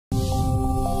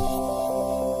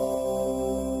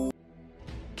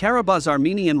Karabakh's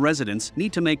Armenian residents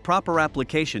need to make proper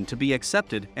application to be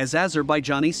accepted as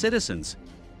Azerbaijani citizens.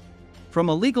 From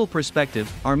a legal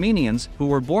perspective, Armenians, who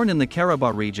were born in the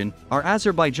Karabakh region, are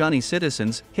Azerbaijani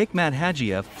citizens, Hikmat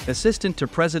Hagiev, Assistant to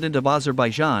President of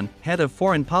Azerbaijan, Head of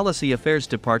Foreign Policy Affairs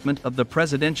Department of the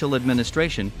Presidential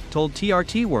Administration, told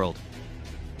TRT World.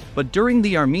 But during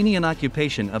the Armenian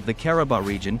occupation of the Karabakh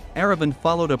region, Yerevan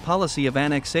followed a policy of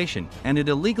annexation, and it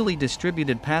illegally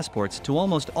distributed passports to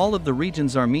almost all of the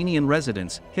region's Armenian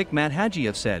residents, Hikmat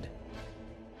Hagiev said.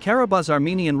 Karabakh's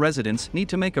Armenian residents need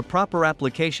to make a proper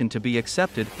application to be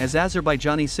accepted as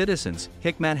Azerbaijani citizens,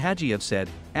 Hikmat Hagiev said,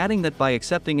 adding that by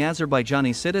accepting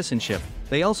Azerbaijani citizenship,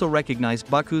 they also recognize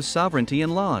Baku's sovereignty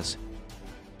and laws.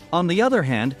 On the other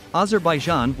hand,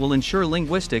 Azerbaijan will ensure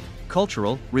linguistic,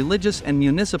 cultural, religious and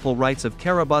municipal rights of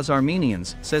Karabakh's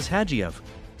Armenians, says Hagiev.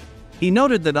 He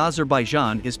noted that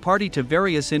Azerbaijan is party to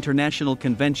various international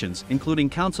conventions including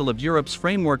Council of Europe's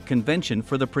Framework Convention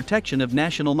for the Protection of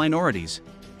National Minorities.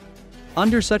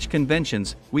 Under such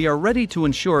conventions, we are ready to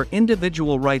ensure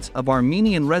individual rights of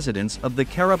Armenian residents of the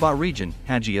Karabakh region,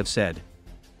 Hagiev said.